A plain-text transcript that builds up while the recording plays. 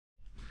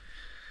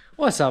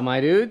What's up, my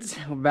dudes?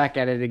 We're back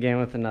at it again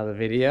with another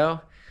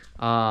video.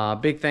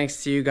 Big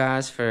thanks to you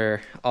guys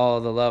for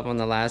all the love on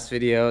the last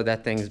video.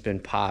 That thing's been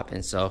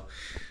popping, so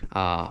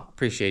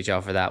appreciate y'all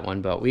for that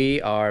one. But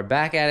we are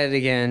back at it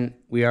again.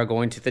 We are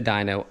going to the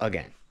dyno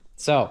again.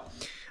 So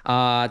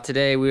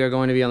today we are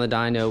going to be on the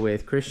dyno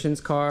with Christian's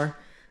car.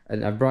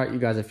 And I've brought you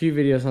guys a few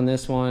videos on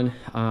this one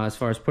as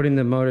far as putting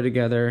the motor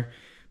together,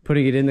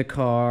 putting it in the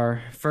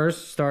car,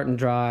 first start and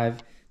drive.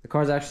 The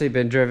car's actually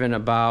been driven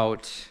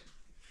about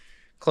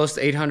close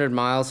to 800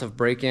 miles of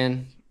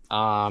break-in,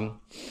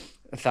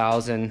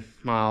 1,000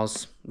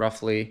 miles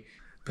roughly.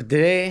 But the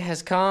day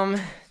has come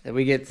that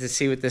we get to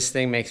see what this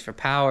thing makes for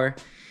power.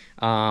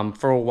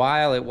 For a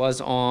while it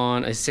was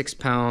on a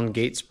 6-pound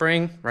gate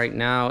spring. Right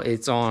now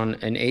it's on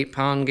an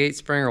 8-pound gate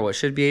spring, or what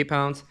should be 8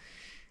 pounds.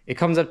 It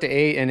comes up to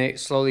 8 and it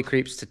slowly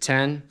creeps to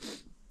 10.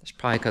 It's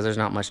probably because there's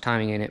not much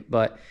timing in it.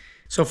 But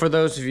so for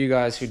those of you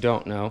guys who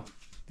don't know,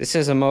 this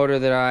is a motor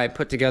that I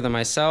put together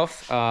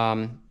myself.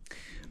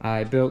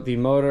 I built the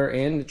motor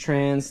and the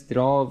trans, did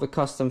all of the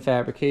custom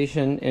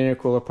fabrication,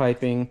 intercooler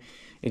piping,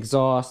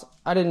 exhaust.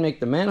 I didn't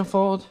make the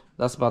manifold.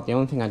 That's about the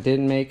only thing I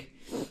didn't make.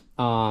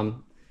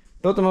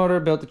 Built the motor,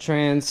 built the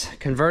trans,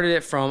 converted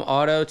it from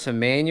auto to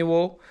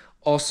manual.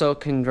 Also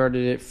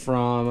converted it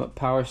from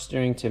power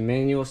steering to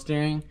manual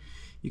steering.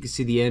 You can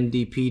see the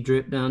MDP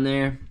drip down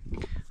there.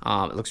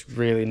 It looks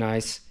really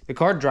nice. The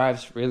car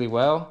drives really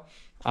well.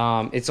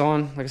 It's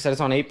on, like I said, it's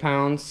on 8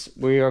 pounds.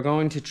 We are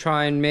going to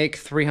try and make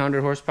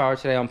 300 horsepower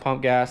today on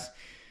pump gas.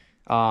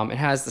 It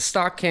has the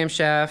stock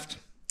camshaft.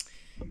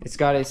 It's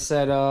got a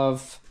set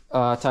of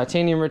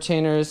titanium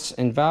retainers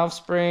and valve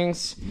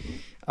springs.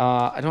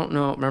 I don't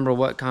remember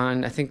what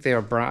kind. I think they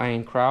are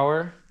Brian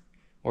Crower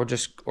or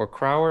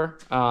Crower.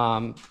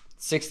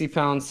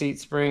 60-pound seat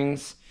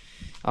springs.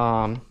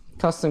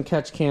 Custom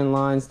catch can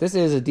lines. This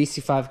is a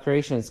DC5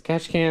 creation. It's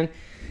catch can.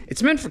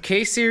 It's meant for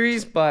K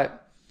series, but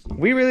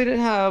we really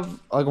didn't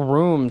have like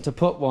room to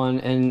put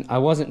one, and I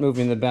wasn't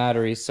moving the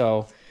battery,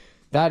 so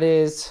that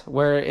is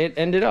where it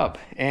ended up,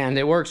 and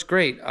it works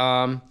great.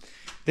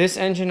 This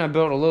engine I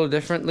built a little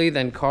differently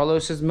than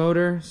Carlos's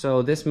motor.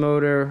 So this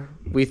motor,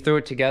 we threw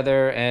it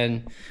together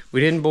and we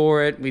didn't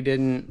bore it, we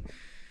didn't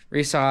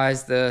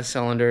resize the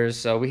cylinders,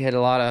 so we had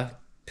a lot of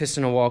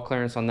piston to wall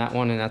clearance on that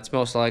one, and that's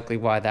most likely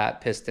why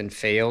that piston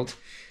failed.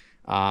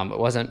 It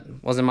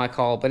wasn't my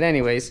call. But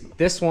anyways,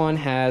 this one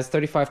has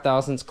 35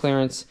 thousandths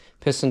clearance,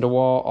 piston to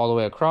wall all the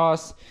way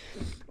across.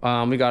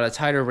 We got a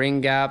tighter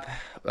ring gap.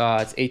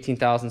 It's 18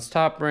 thousandths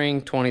top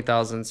ring, 20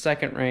 thousandths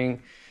second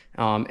ring,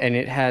 and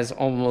it has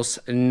almost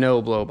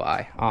no blow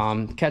by.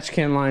 Catch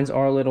can lines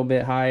are a little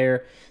bit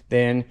higher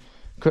than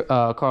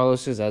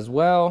Carlos's as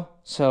well,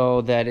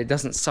 so that it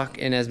doesn't suck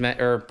in as much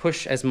or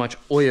push as much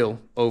oil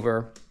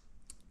over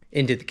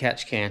into the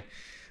catch can.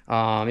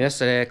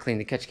 Yesterday I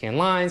cleaned the catch can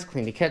lines,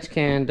 cleaned the catch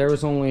can. There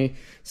was only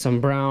some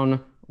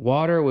brown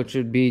water, which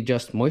would be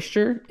just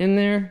moisture in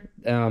there,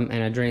 and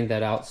I drained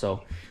that out,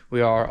 so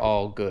we are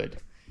all good.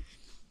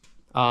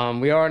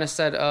 We are in a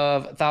set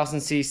of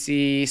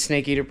 1000cc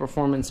Snake Eater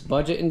Performance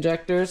budget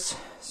injectors,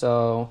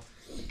 so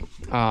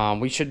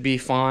we should be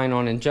fine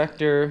on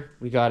injector.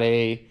 We got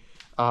a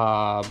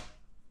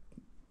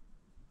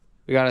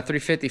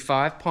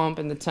 355 pump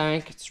in the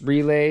tank. It's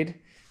relayed,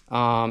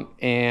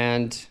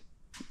 and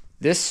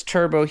this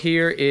turbo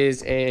here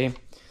is a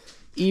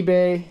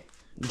eBay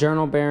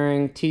journal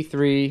bearing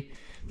T3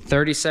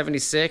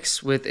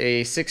 3076 with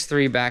a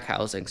 6.3 back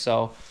housing.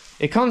 So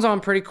it comes on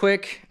pretty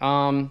quick.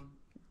 I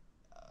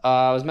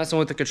was messing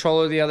with the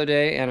controller the other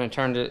day and I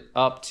turned it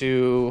up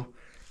to,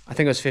 I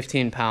think it was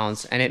 15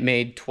 pounds, and it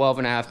made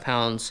 12.5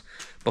 pounds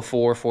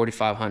before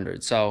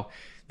 4,500. So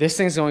this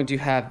thing's going to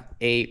have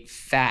a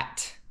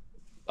fat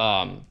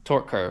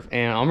torque curve,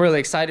 and I'm really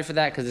excited for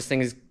that because this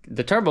thing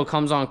the turbo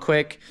comes on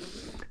quick.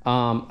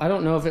 I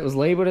don't know if it was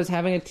labeled as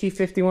having a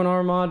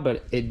T51R mod,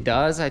 but it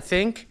does, I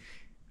think,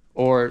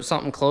 or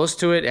something close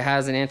to it. It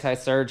has an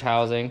anti-surge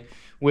housing,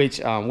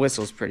 which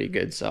whistles pretty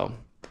good. So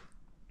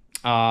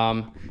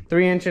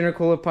 3-inch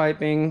intercooler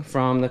piping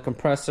from the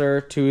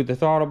compressor to the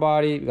throttle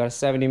body. We got a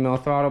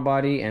 70mm throttle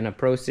body and a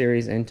Pro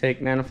Series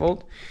intake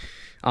manifold.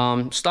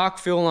 Stock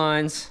fuel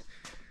lines.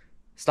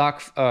 We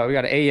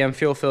got an AEM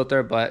fuel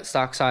filter, but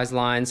stock size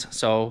lines.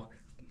 So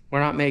we're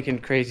not making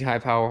crazy high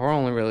power. We're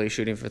only really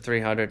shooting for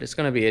 300. It's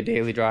going to be a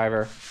daily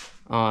driver.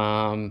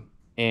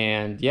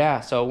 And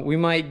yeah, so we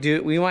might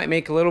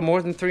make a little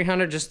more than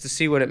 300 just to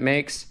see what it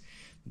makes.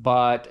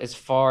 But as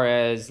far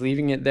as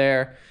leaving it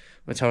there,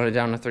 we'll tone it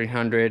down to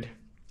 300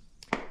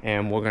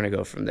 and we're going to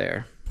go from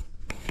there.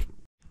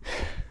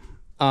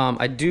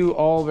 I do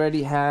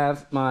already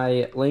have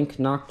my Link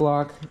knock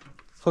block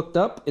hooked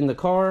up in the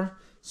car.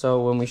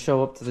 So when we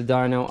show up to the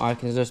dyno, I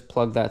can just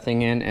plug that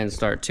thing in and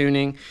start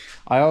tuning.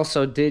 I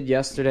also did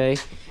yesterday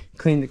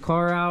clean the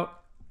car out.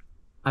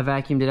 I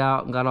vacuumed it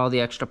out and got all the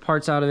extra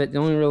parts out of it. The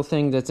only real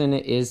thing that's in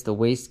it is the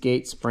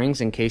wastegate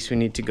springs in case we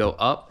need to go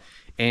up.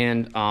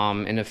 And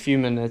in a few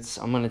minutes,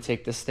 I'm going to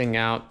take this thing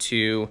out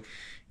to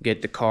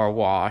get the car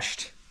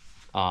washed.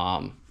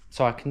 So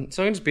I can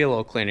just be a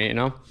little cleaner, you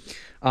know.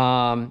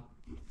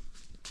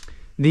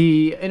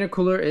 The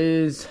intercooler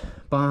is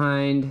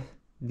behind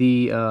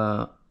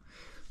the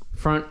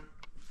front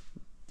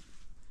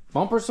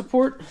bumper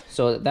support,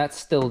 so that's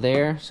still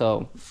there.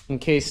 So in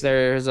case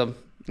there's a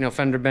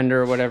fender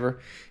bender or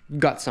whatever, you've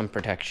got some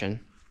protection.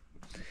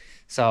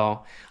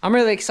 So I'm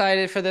really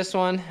excited for this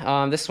one.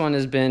 This one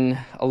has been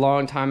a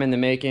long time in the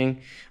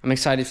making. I'm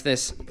excited for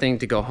this thing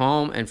to go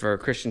home and for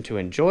Christian to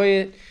enjoy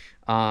it.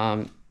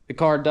 The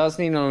car does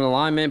need an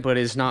alignment, but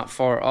is not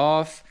far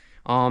off.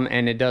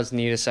 And it does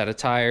need a set of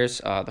tires.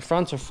 The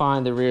fronts are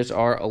fine. The rears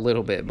are a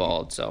little bit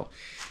bald. So,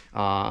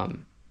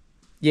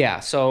 yeah.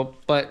 So,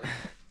 but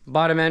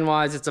bottom end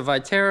wise, it's a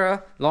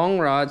Vitara long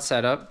rod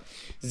setup,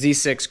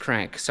 Z6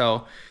 crank.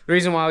 So the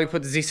reason why we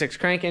put the Z6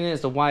 crank in it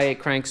is the Y8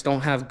 cranks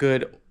don't have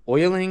good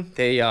oiling.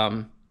 They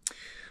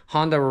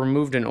Honda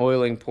removed an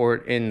oiling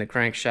port in the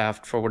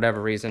crankshaft for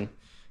whatever reason.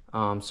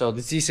 So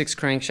the Z6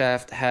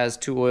 crankshaft has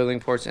 2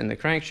 oiling ports in the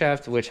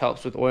crankshaft, which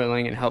helps with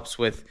oiling and helps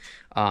with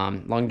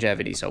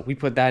longevity. So we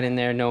put that in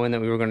there knowing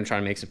that we were going to try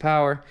to make some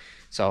power.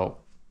 So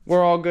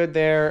we're all good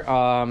there.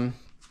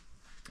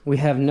 We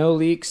have no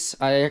leaks.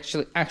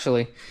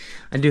 Actually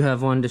I do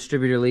have one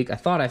distributor leak. I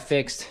thought I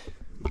fixed.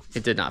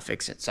 It did not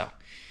fix it. So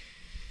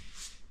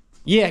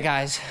yeah,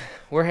 guys,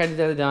 we're headed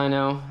to the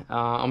dyno.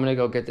 I'm gonna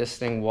go get this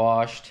thing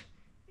washed,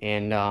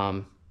 and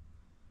I'll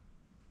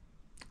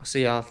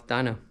see y'all at the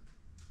dyno.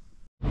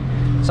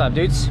 What's up,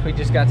 dudes? We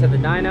just got to the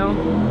dyno.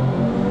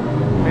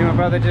 Me and my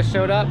brother just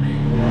showed up.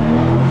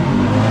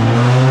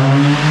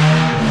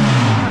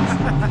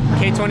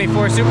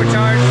 K24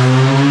 supercharged.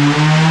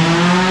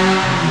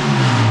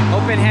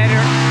 Open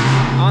header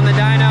on the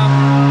dyno.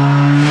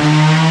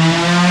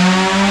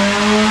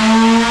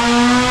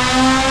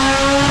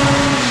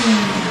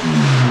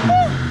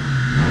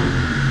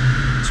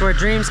 It's where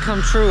dreams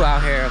come true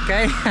out here,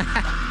 okay?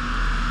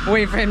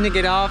 Waiting for him to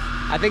get off.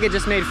 I think it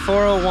just made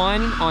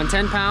 401 on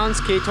 10 pounds,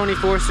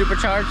 K24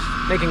 supercharged,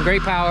 making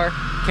great power.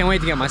 Can't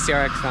wait to get my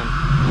CRX done.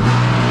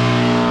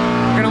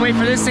 We're gonna wait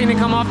for this thing to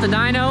come off the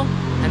dyno,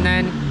 and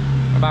then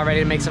we're about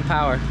ready to make some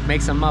power.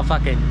 Make some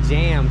motherfucking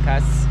jam,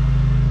 cuss.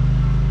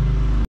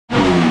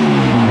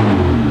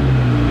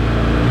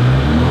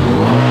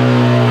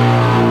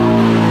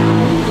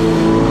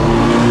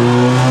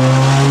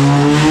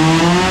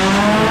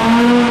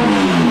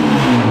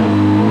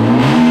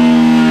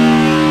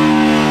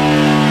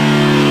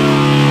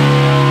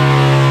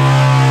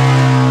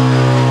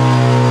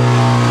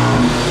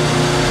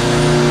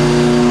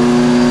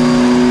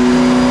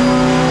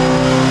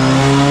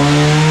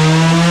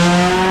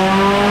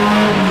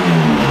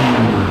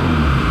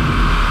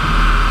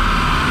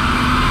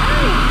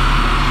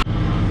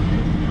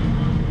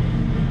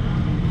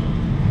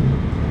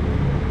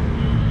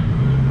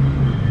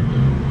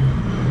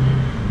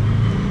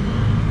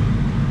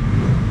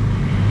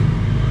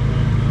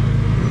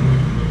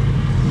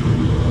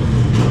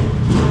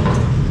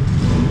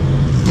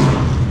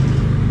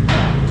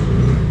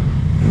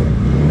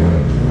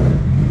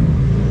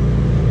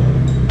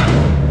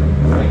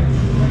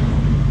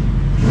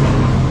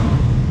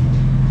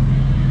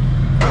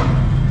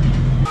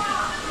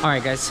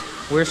 Alright guys,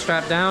 we're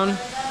strapped down.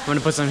 I'm gonna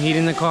put some heat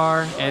in the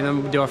car and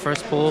then we'll do our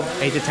first pull,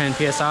 8 to 10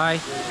 PSI.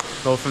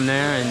 Go from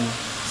there and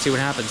see what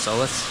happens. So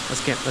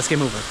let's get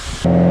moving.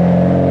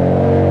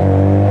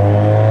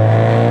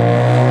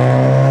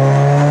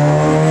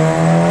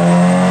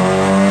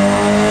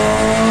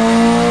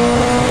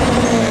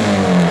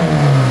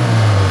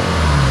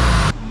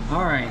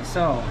 Alright,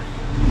 so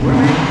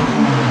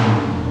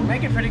we're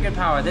making pretty good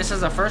power. This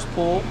is our first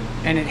pull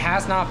and it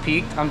has not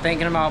peaked. I'm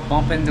thinking about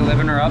bumping,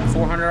 delivering her up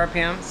 400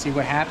 RPM, see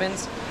what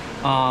happens.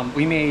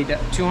 We made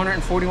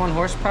 241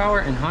 horsepower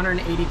and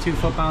 182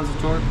 foot-pounds of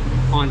torque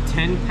on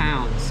 10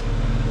 pounds.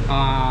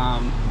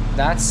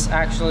 That's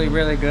actually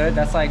really good.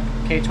 That's like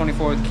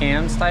K24 with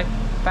cams type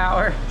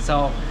power.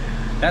 So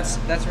that's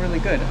really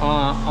good.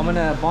 I'm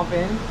gonna bump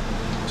in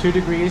 2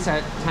 degrees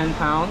at 10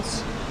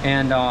 pounds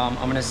and I'm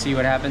gonna see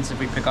what happens if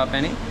we pick up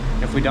any.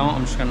 If we don't,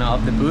 I'm just gonna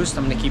up the boost.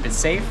 I'm gonna keep it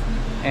safe.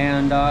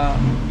 And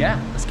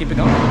yeah, let's keep it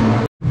going.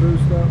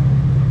 Boost up.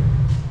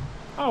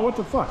 Oh, what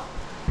the fuck?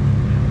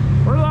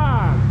 We're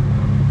live.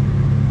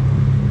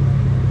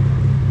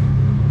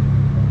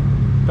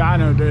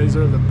 Dyno days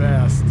are the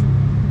best.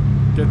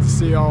 Get to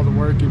see all the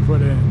work you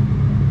put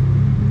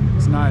in.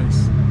 It's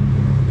nice.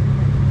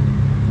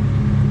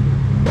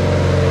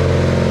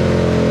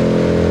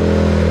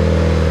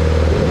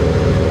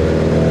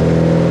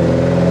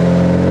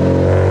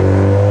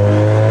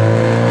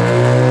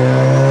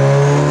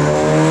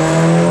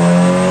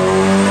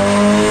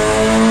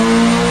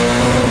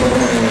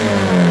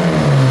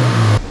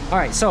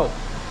 Alright, so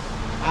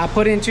I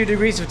put in 2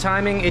 degrees of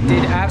timing. It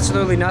did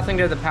absolutely nothing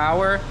to the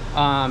power.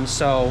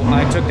 So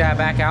I took that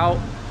back out.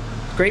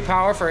 Great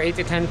power for 8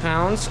 to 10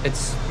 pounds.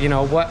 It's, you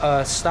know, what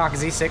a stock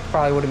Z6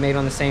 probably would have made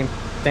on the same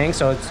thing.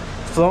 So it's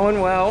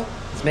flowing well.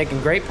 It's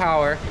making great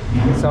power.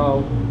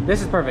 So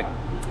this is perfect.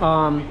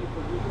 I'm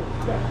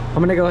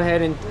gonna go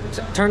ahead and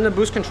turn the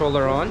boost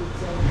controller on.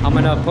 I'm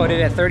gonna put it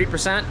at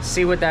 30%,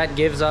 see what that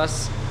gives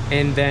us,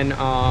 and then,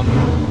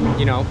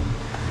 you know,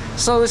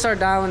 slowly start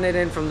dialing it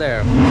in from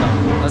there. So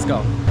let's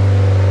go.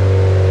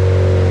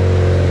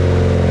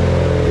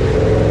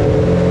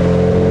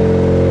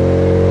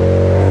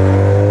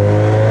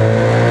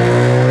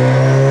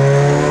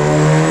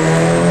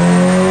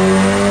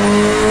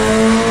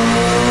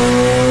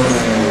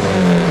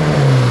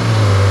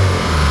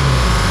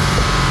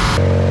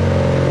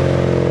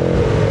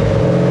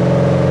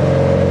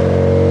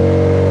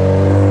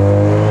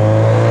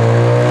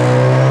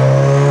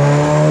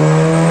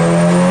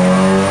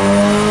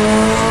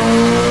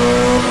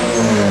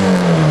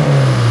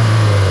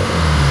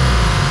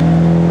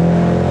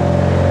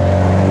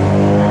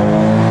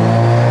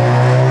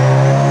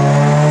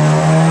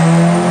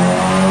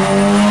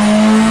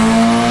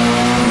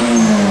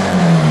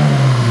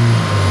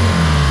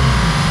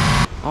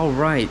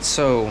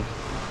 So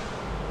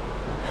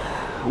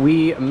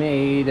we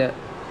made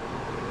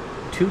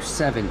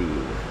 270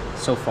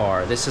 so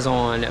far. This is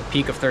on a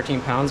peak of 13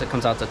 pounds. It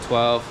comes out to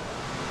 12,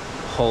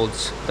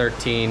 holds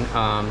 13.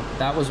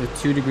 That was with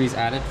 2 degrees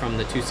added from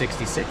the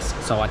 266.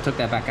 So I took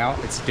that back out.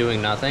 It's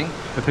doing nothing.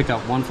 We picked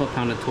up 1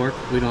 foot-pound of torque.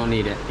 We don't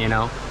need it, you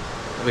know?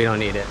 We don't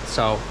need it.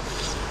 So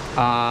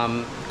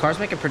car's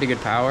making pretty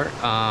good power.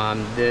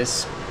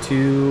 This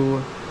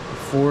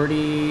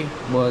 240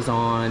 was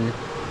on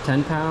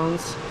 10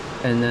 pounds.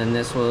 And then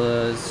this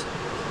was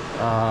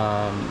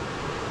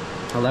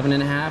 11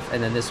 and a half,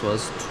 and then this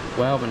was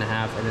 12 and a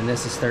half, and then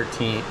this is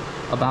 13,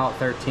 about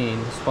 13,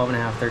 it's 12 and a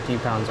half, 13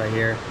 pounds right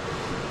here.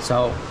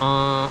 So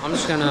I'm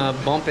just gonna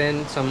bump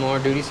in some more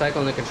duty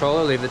cycle in the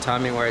controller, leave the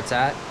timing where it's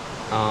at.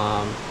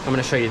 I'm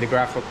gonna show you the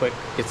graph real quick,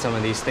 get some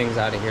of these things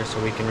out of here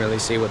so we can really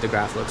see what the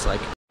graph looks like.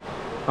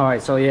 All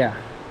right, so yeah,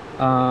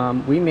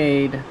 we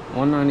made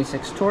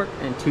 196 torque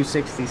and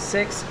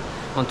 266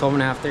 on 12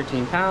 and a half,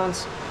 13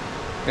 pounds.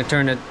 Gonna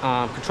turn the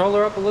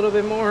controller up a little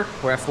bit more.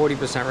 We're at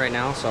 40% right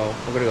now, so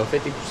we're gonna go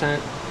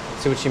 50%.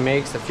 See what she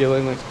makes. The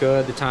fueling looks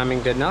good. The timing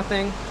did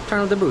nothing.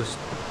 Turn on the boost.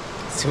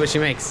 See what she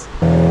makes.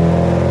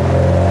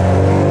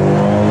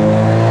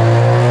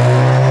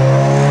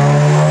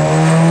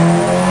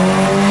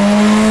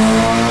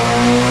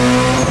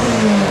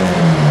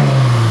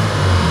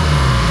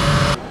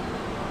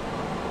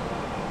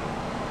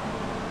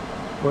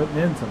 Putting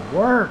in some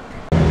work.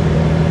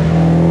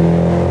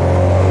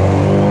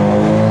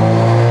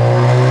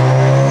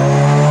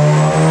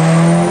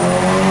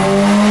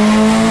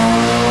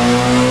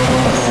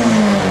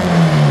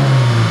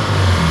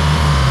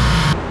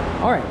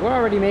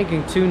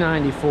 Making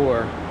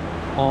 294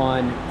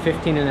 on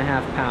 15 and a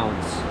half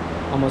pounds,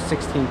 almost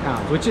 16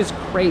 pounds, which is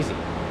crazy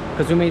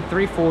because we made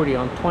 340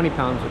 on 20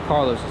 pounds with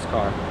Carlos's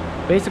car.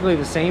 Basically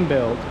the same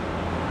build.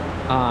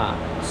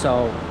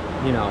 So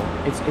you know,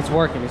 it's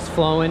working, it's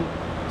flowing.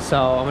 So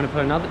I'm gonna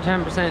put another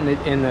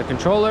 10% in the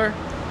controller,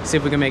 see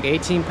if we can make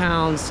 18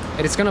 pounds,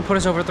 and it's gonna put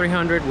us over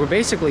 300. We're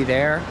basically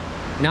there.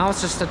 Now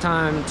it's just the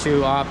time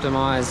to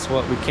optimize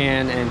what we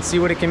can and see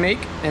what it can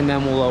make, and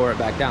then we'll lower it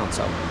back down.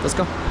 So let's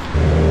go.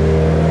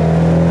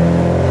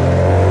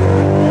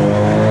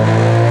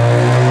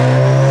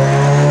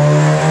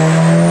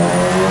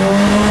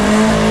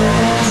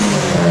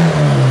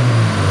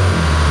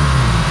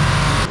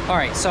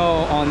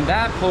 So on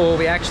that pull,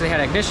 we actually had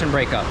ignition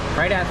breakup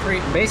right at 3.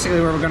 Basically,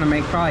 we were going to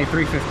make probably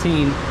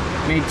 315.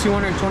 Made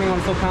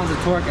 221 foot-pounds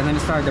of torque, and then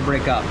it started to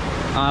break up.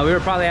 We were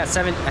probably at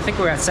 7. I think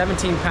we were at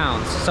 17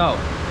 pounds. So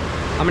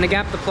I'm going to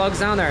gap the plugs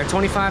down. They're at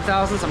 25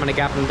 thousandths. I'm going to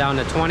gap them down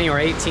to 20 or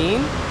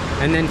 18,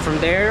 and then from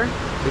there,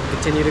 we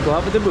continue to go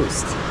up with the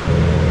boost.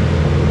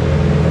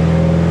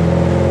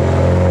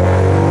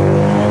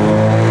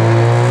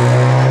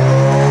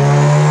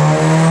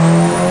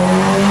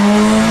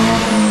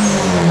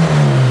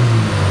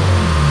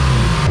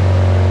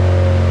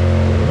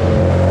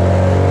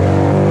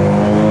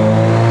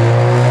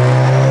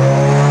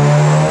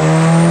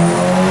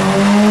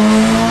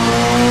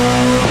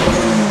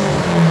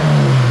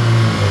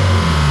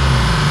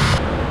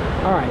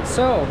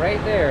 So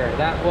right there,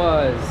 that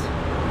was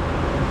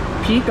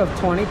peak of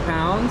 20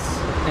 pounds,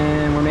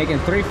 and we're making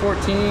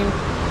 314,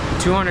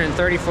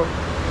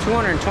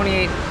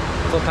 228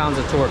 foot-pounds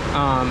of torque.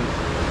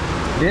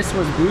 This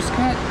was boost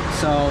cut,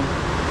 so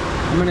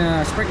I'm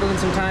gonna sprinkle in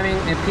some timing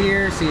up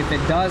here, see if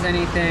it does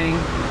anything,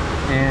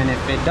 and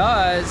if it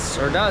does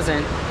or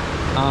doesn't,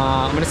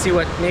 I'm gonna see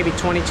what maybe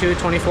 22,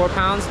 24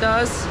 pounds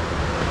does,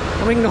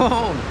 and we can go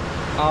home.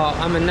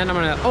 And then I'm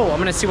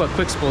gonna see what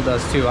quick spool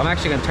does too. I'm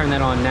actually gonna turn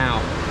that on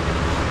now.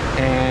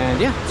 And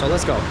yeah, so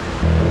let's go.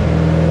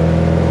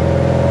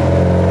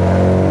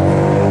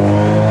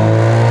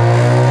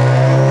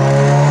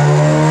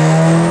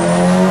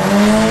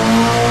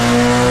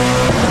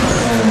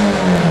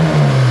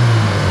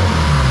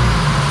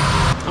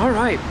 All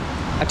right,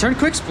 I turned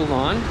quick spool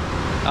on.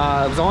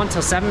 It was on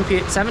till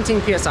 17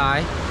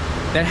 PSI.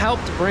 That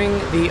helped bring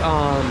the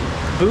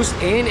boost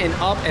in and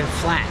up and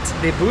flat.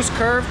 The boost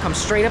curve comes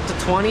straight up to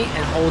 20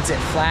 and holds it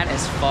flat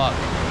as fuck.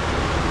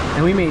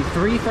 And we made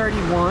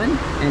 331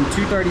 and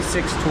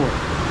 236 torque.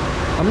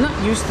 I'm not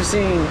used to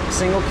seeing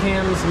single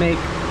cams make,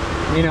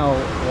 you know,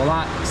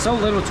 so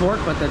little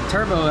torque, but the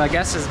turbo, I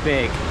guess, is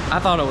big. I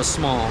thought it was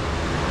small.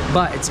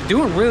 but it's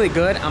doing really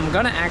good. I'm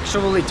gonna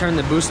actually turn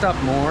the boost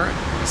up more,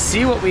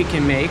 see what we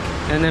can make,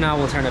 and then I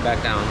will turn it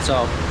back down.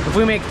 So if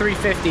we make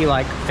 350,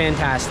 like,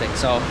 fantastic.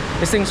 So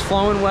this thing's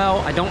flowing well.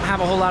 I don't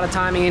have a whole lot of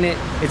timing in it.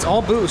 It's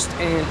all boost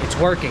and it's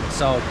working.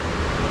 So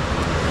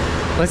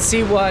let's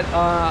see what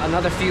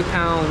another few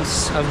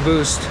pounds of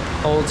boost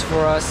holds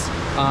for us.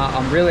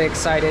 I'm really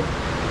excited.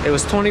 It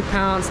was 20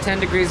 pounds, 10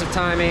 degrees of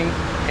timing,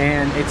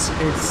 and it's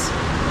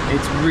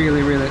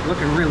really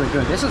looking really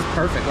good. This is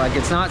perfect. Like,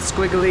 it's not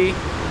squiggly.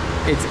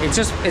 It's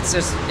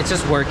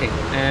just working,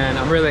 and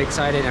I'm really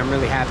excited. I'm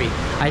really happy.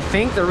 I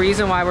think the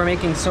reason why we're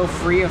making so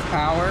free of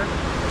power,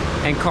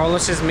 and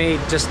Carlos has made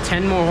just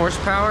 10 more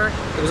horsepower.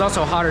 It was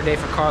also a hotter day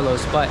for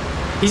Carlos, but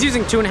he's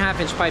using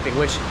 2.5-inch piping,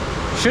 which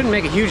shouldn't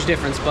make a huge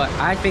difference, but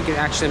I think it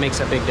actually makes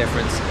a big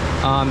difference.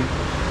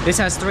 This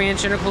has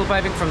 3-inch intercooler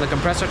piping from the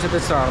compressor to the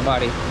throttle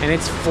body, and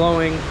it's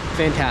flowing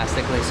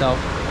fantastically. So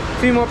a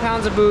few more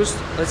pounds of boost.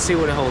 Let's see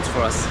what it holds for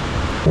us.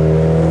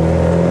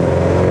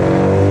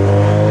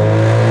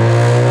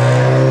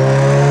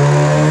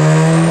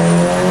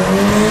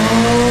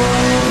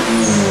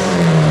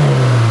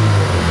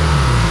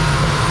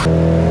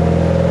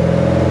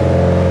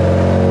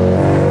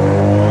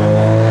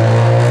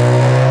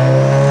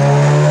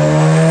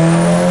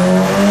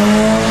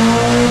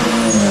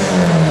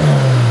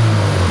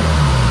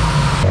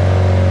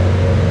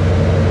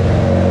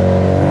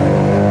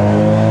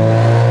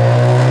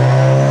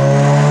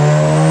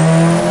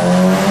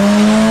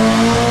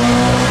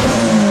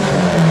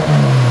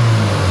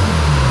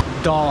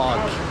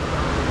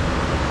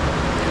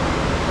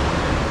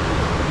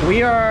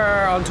 We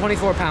are on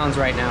 24 pounds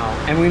right now,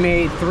 and we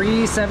made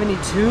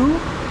 372.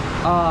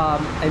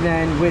 And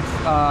then with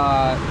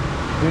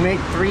we made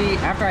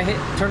after I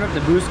turned up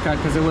the boost cut,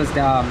 because it was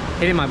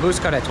hitting my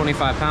boost cut at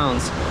 25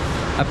 pounds.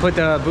 I put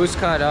the boost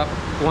cut up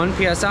 1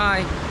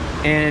 psi,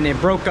 and it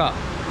broke up.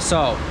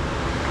 So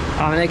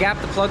they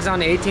gapped the plugs on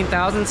to 18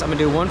 thousandths. I'm gonna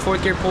do 1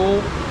 4th gear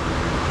pull,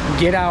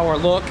 get our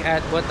look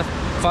at what the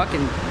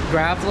fucking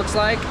graph looks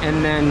like,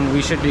 and then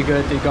we should be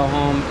good to go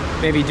home.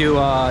 Maybe do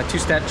a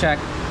 2-step check.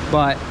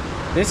 But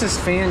this is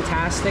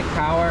fantastic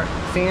power,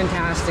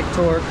 fantastic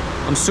torque.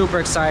 I'm super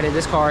excited.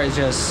 This car is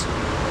just,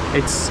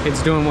 it's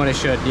doing what it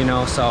should, you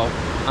know, so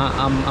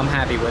I'm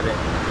happy with it.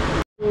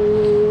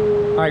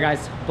 All right,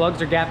 guys,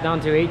 plugs are gapped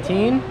down to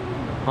 18.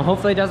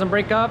 Hopefully it doesn't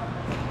break up.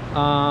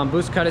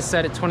 Boost cut is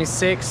set at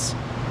 26.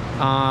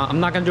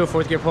 I'm not gonna do a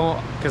 4th gear pull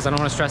because I don't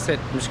wanna stress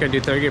it. I'm just gonna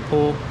do 3rd gear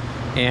pull.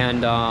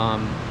 And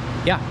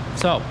yeah,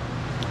 so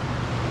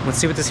let's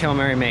see what this Hail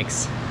Mary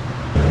makes.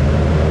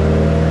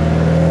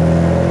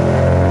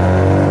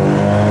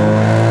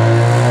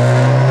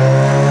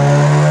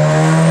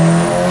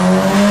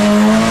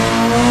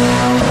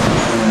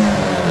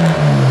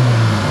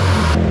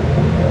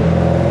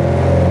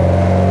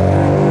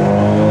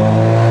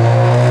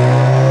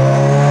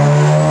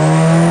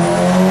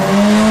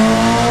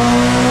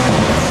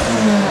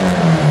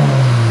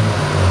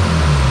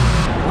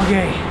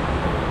 Okay,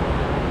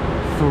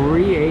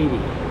 380,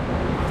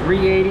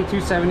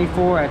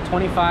 274 at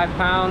 25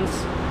 pounds.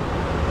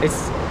 It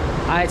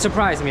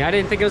surprised me. I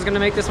didn't think it was gonna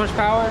make this much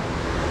power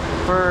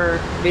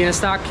for being a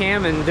stock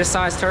cam and this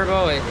size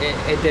turbo.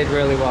 It did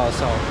really well,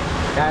 so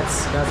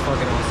that's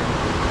fucking awesome.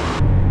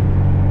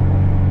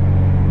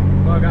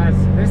 Well, guys,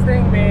 this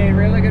thing made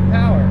really good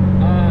power.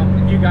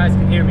 If you guys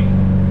can hear me,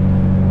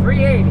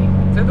 380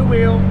 to the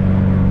wheel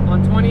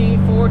on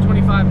 24,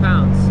 25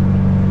 pounds.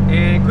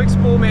 And quick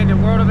spool made a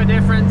world of a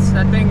difference.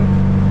 That thing,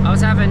 I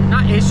was having,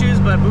 not issues,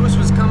 but boost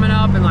was coming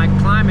up and like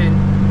climbing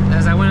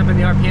as I went up in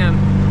the RPM.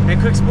 And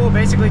quick spool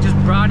basically just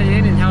brought it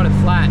in and held it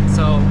flat.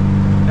 So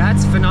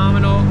that's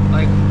phenomenal.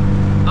 Like,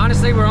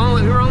 honestly, we were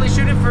only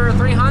shooting for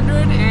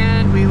 300,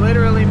 and we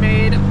literally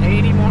made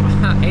 80 more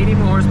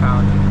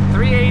horsepower.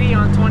 380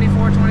 on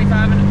 24,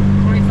 25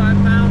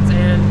 pounds,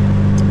 and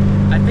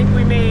I think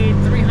we made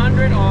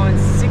 300 on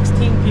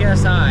 16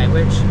 psi,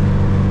 which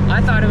I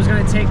thought it was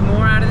going to take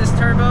more out of this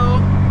turbo,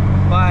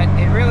 but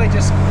it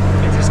just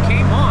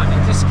came on.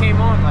 It just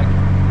came on. Like,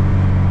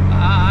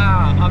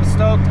 I'm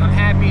stoked, I'm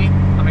happy,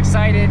 I'm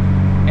excited,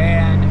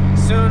 and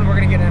soon we're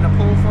going to get in a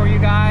pool for you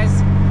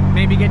guys,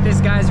 maybe get this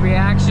guy's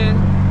reaction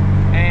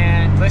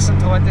and listen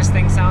to what this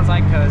thing sounds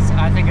like, because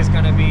I think it's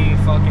going to be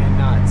fucking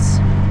nuts.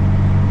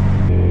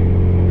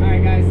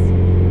 Alright guys,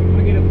 I'm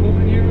going to get a pool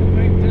in here real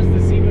quick just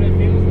to see what it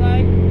feels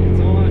like.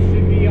 It's all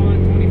should be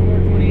on 24,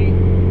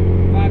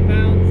 25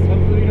 pounds.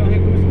 Hopefully we don't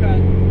hit boost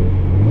cut.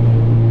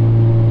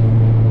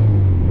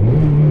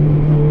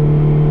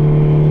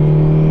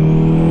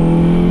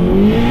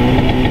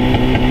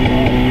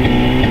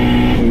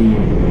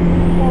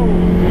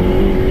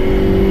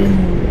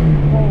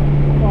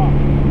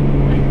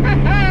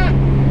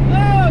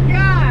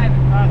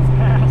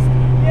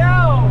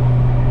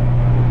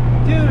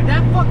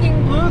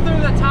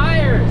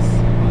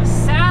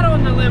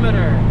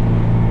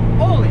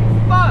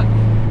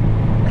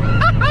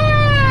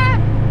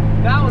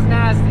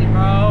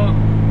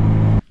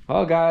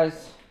 Well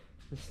guys,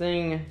 this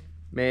thing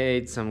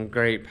made some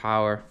great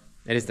power.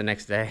 It is the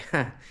next day.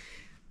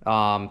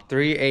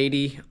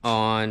 380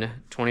 on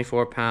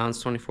 24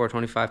 pounds,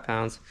 25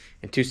 pounds,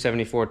 and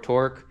 274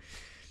 torque.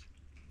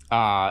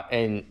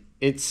 And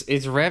it's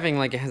revving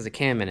like it has a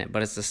cam in it,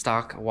 but it's the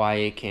stock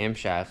Y8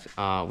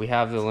 camshaft. We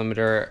have the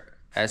limiter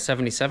at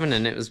 77,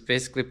 and it was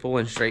basically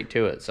pulling straight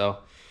to it. So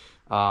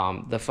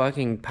the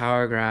fucking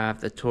power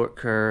graph, the torque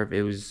curve,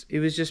 it was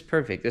just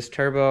perfect. This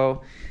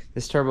turbo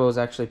is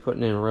actually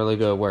putting in really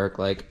good work.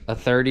 Like a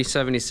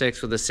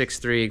 3076 with a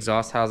 6.3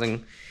 exhaust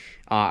housing.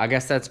 I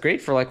guess that's great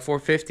for like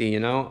 450, you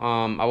know.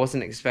 I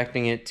wasn't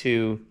expecting it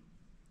to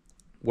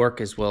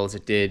work as well as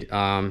it did.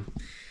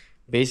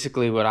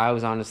 Basically what I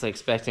was honestly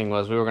expecting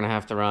was we were gonna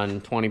have to run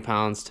 20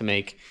 pounds to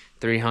make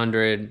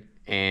 300,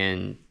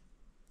 and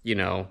you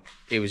know,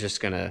 it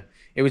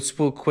would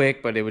spool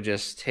quick, but it would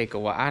just take a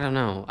while. I don't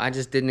know. I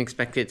just didn't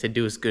expect it to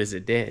do as good as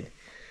it did.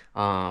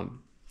 But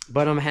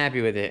I'm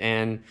happy with it,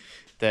 and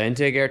the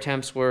intake air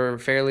temps were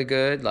fairly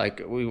good.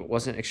 Like, we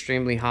wasn't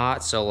extremely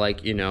hot, so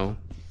like, you know,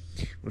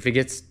 if it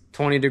gets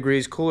 20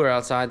 degrees cooler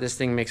outside, this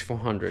thing makes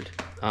 400.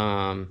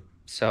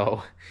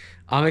 So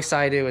I'm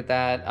excited with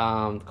that.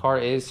 The car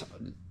is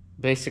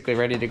basically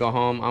ready to go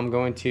home. I'm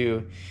going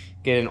to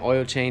get an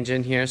oil change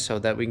in here so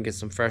that we can get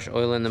some fresh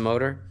oil in the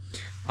motor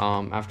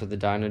after the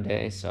dyno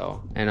day.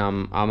 So, and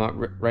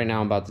right now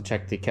I'm about to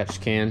check the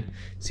catch can,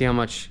 see how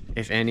much,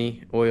 if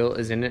any, oil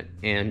is in it.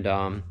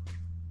 And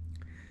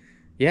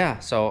yeah,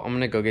 so I'm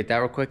gonna go get that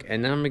real quick,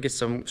 and then I'm gonna get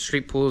some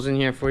street pulls in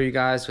here for you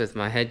guys with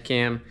my head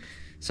cam,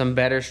 some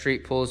better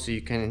street pulls so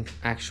you can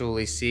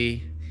actually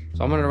see.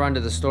 So I'm gonna run to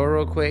the store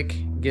real quick,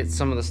 get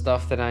some of the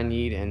stuff that I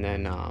need, and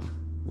then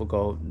we'll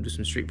go do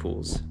some street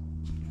pulls.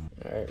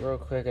 All right, real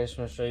quick, I just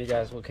want to show you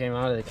guys what came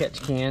out of the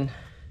catch can.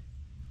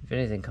 If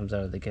anything comes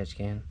out of the catch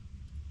can.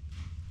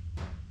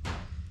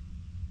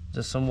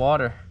 Just some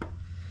water.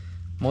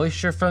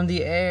 Moisture from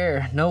the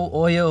air. No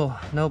oil,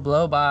 no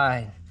blow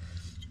by.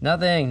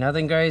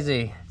 Nothing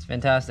crazy. It's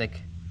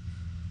fantastic.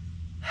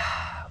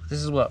 This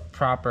is what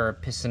proper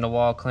piston to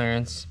wall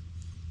clearance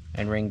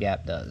and ring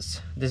gap does.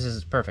 This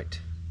is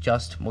perfect.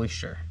 Just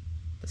moisture.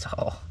 That's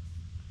all.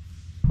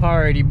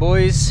 Alrighty,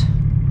 boys.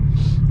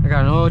 I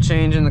got an oil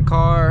change in the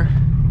car,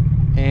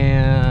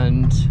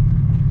 and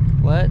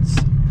let's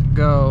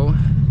go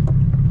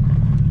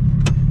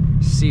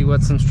see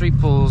what some street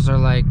pulls are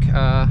like.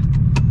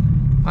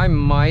 I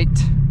might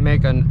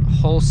make a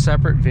whole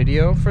separate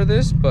video for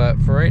this, but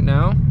for right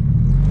now,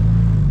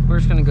 we're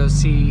just gonna go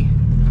see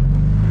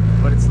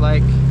what it's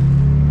like.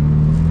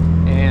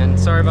 And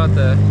sorry about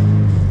the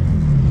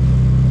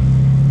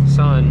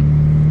sun.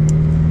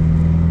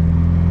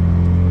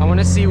 I want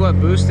to see what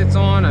boost it's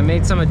on. I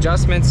made some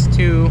adjustments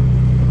to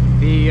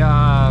the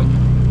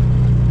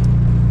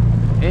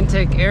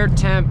intake air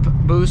temp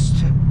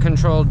boost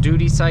control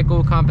duty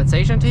cycle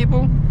compensation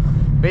table.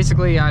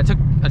 Basically, I took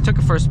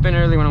it for a spin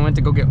earlier when I went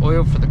to go get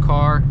oil for the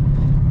car,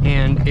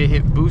 and it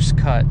hit boost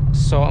cut.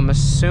 So I'm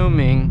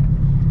assuming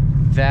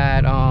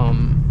that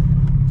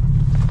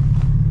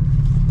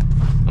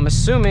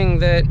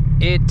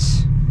it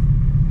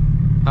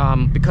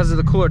because of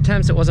the cooler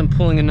temps, it wasn't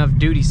pulling enough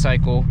duty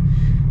cycle.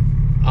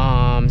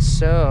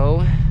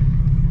 So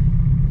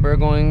we're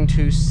going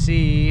to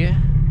see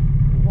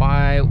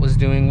why it was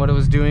doing what it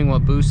was doing,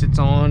 what boost it's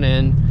on,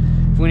 and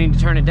if we need to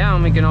turn it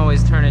down, we can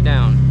always turn it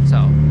down. So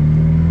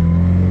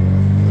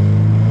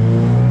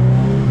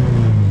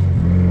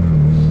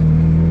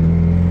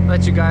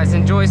let you guys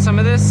enjoy some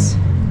of this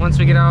once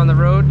we get out on the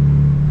road.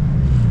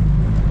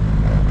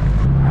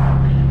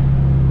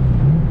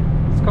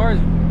 This car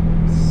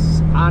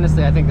is,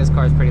 honestly, I think this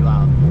car is pretty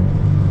loud.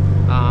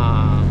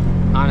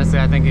 Honestly,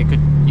 I think it could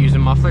use a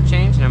muffler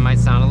change, and it might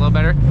sound a little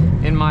better,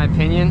 in my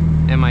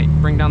opinion. It might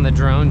bring down the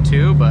drone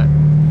too, but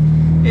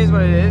it is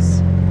what it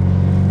is.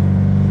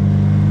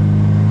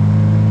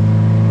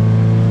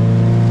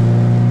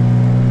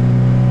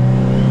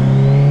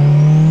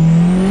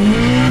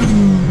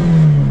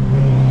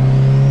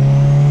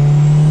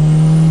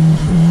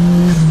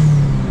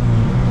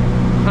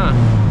 Huh.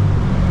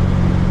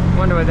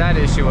 Wonder what that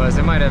issue was.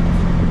 It might have,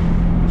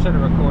 should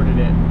have recorded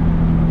it.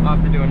 I'll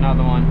have to do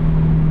another one.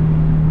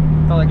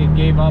 Felt like it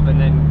gave up and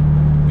then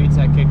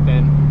VTEC kicked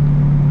in.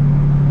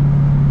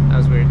 That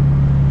was weird.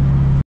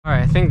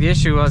 Alright, I think the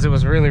issue was it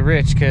was really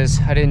rich because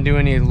I didn't do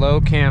any low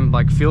cam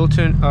like fuel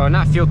tune,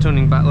 not fuel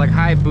tuning, but like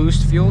high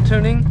boost fuel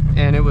tuning,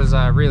 and it was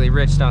really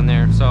rich down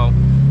there. So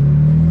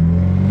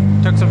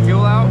took some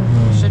fuel out,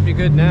 should be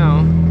good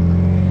now.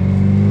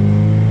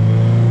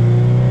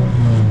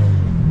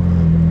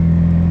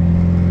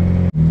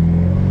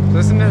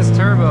 Listen to this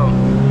turbo.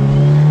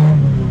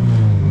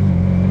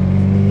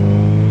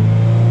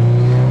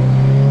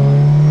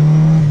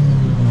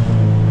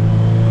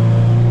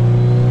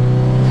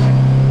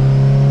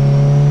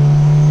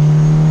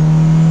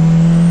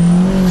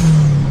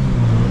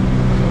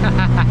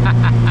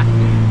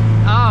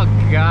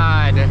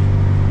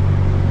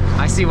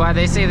 Why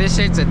they say this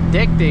shit's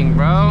addicting,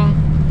 bro.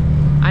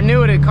 I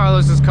knew it at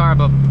Carlos's car,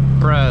 but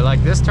bro,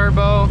 like this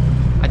turbo,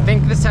 I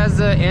think this has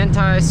the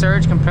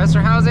anti-surge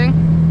compressor housing,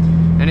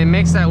 And it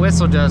makes that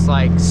whistle just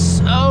like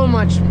so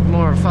much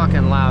more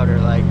fucking louder,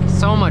 like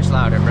so much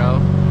louder, bro.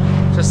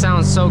 Just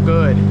sounds so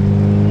good.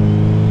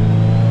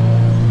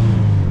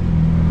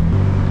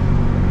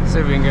 See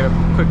if we can get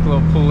a quick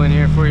little pull in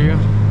here for you.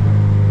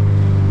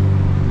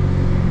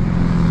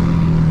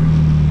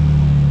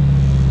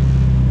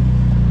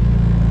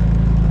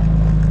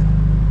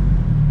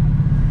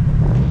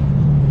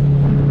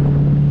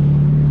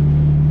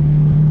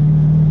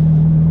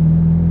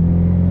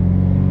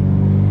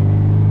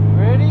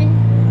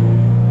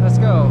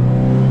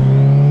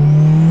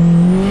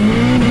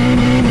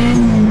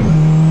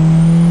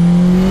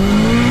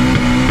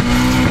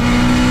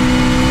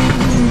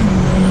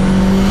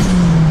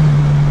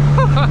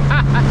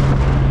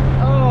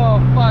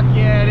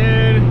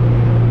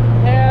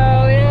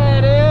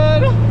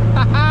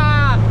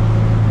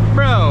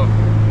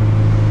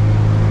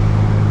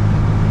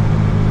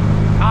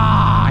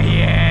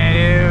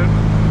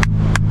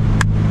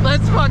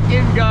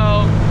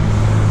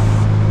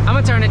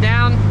 Turn it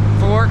down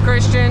for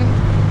Christian.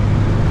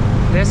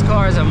 This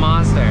car is a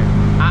monster.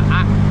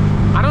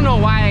 I don't know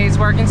why it's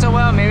working so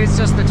well. Maybe it's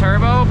just the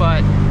turbo,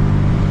 but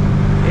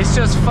it's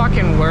just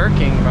fucking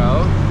working,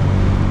 bro.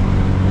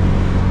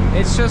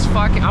 It's just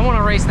fucking. I want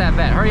to race that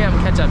vet. Hurry up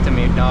and catch up to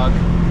me, dog.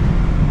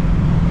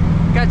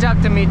 Catch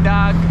up to me,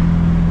 dog.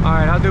 All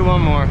right, I'll do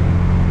one more.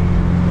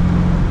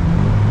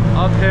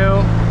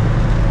 Uphill.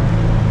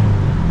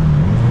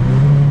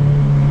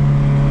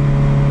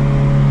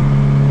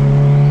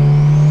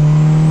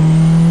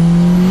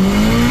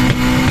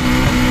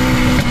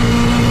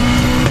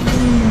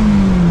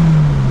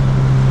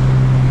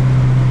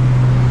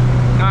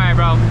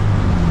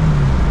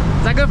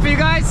 Good for you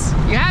guys?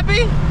 You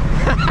happy?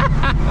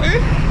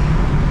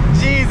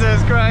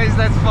 Jesus Christ,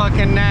 that's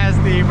fucking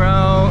nasty,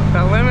 bro. The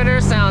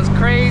limiter sounds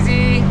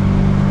crazy.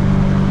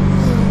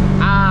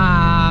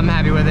 I'm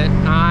happy with it.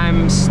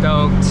 I'm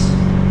stoked.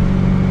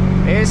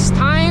 It's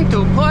time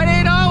to put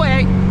it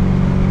away.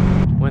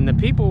 When the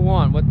people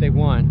want what they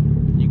want,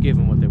 you give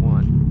them what they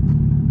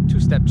want.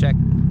 Two-step check.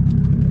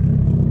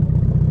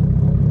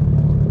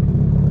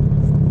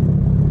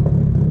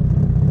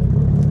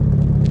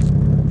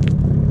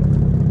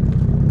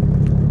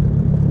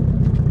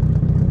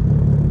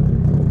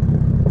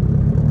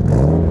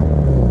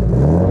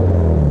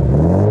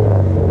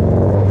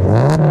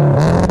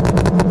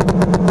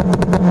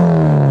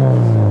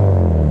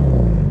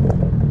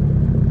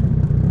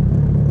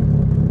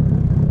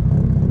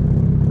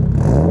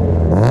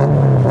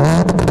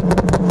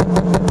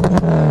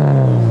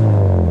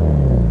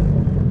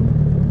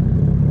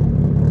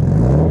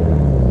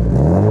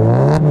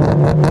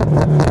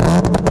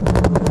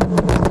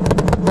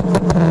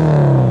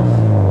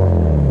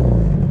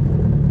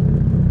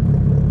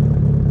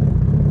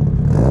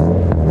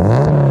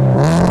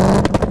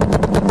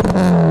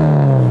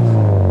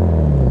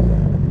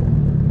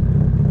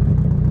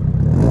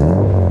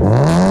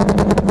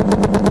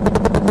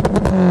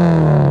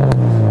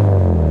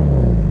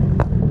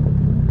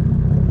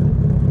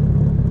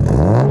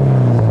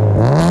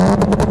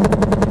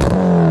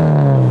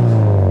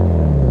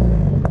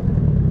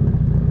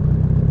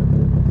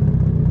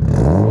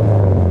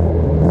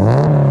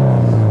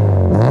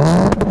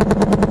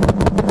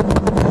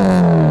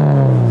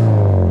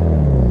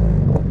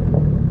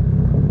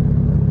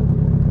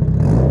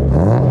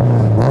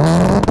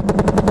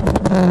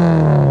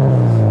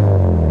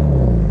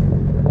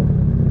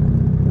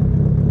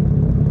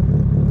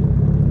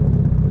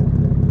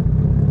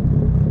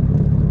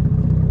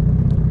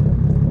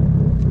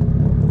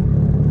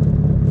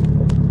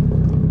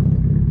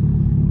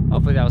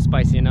 Hopefully that was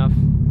spicy enough.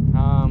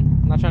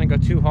 I'm not trying to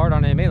go too hard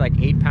on it. It made like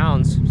 8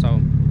 pounds, so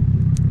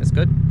that's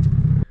good.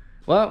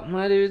 Well,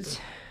 my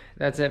dudes,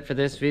 that's it for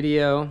this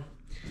video.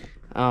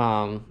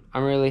 I'm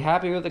really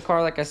happy with the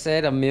car. Like I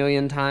said,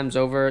 1,000,000 times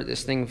over,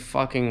 this thing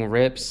fucking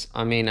rips.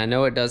 I mean, I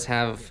know it does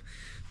have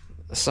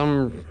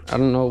some, I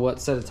don't know what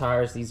set of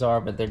tires these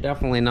are, but they're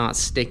definitely not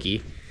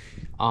sticky.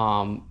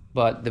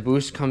 But the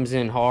boost comes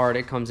in hard,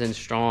 it comes in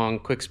strong.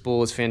 Quick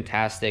spool is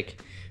fantastic.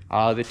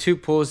 The 2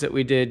 pulls that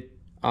we did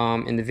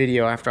in the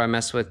video after I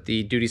messed with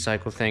the duty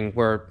cycle thing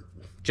were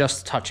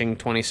just touching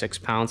 26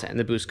 pounds, and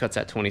the boost cut's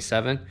at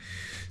 27.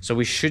 So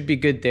we should be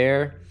good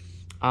there.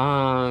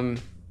 If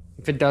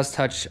it does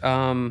touch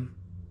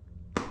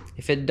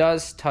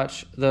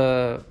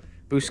the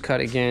boost cut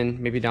again,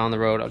 maybe down the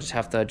road, I'll just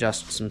have to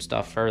adjust some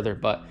stuff further,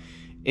 but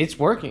it's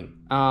working.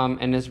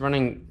 And it's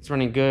running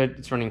good,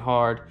 it's running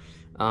hard.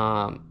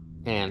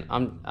 And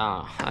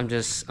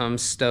I'm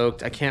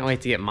stoked. I can't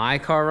wait to get my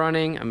car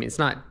running. I mean, it's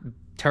not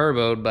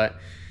turboed, but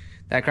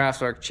that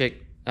Craftworks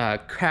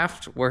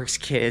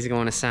kit is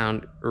going to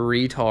sound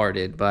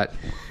retarded. But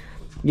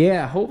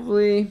yeah,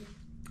 hopefully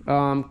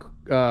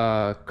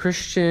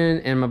Christian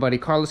and my buddy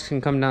Carlos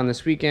can come down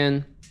this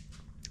weekend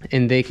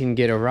and they can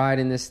get a ride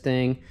in this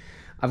thing.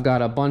 I've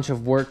got a bunch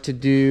of work to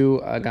do.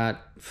 I gotta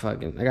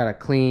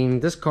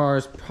clean. This car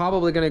is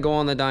probably gonna go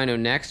on the dyno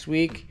next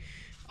week.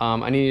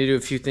 I need to do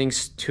a few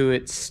things to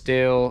it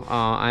still.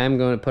 I am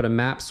going to put a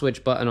map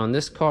switch button on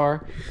this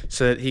car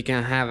so that he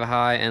can have a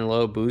high and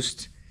low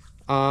boost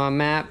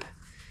map,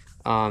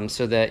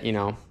 so that, you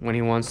know, when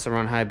he wants to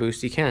run high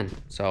boost, he can.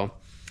 So,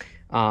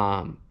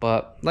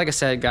 but like I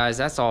said, guys,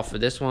 that's all for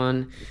this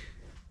one.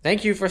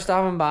 Thank you for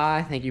stopping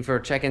by. Thank you for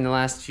checking the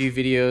last few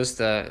videos.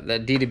 The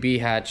D2B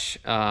hatch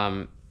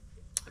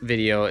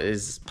video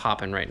is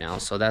popping right now,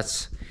 so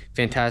that's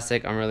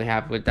fantastic. I'm really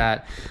happy with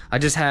that. I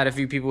just had a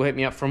few people hit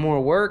me up for more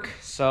work,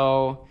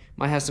 so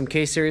might have some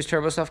K-Series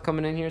turbo stuff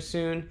coming in here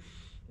soon,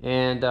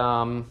 and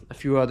a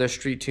few other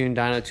street tune,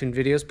 dyno tune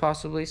videos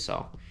possibly.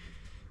 So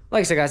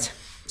like I said, guys,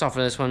 that's all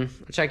for this one.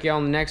 I'll check you all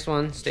in the next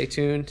one. Stay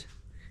tuned.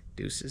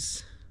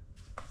 Deuces.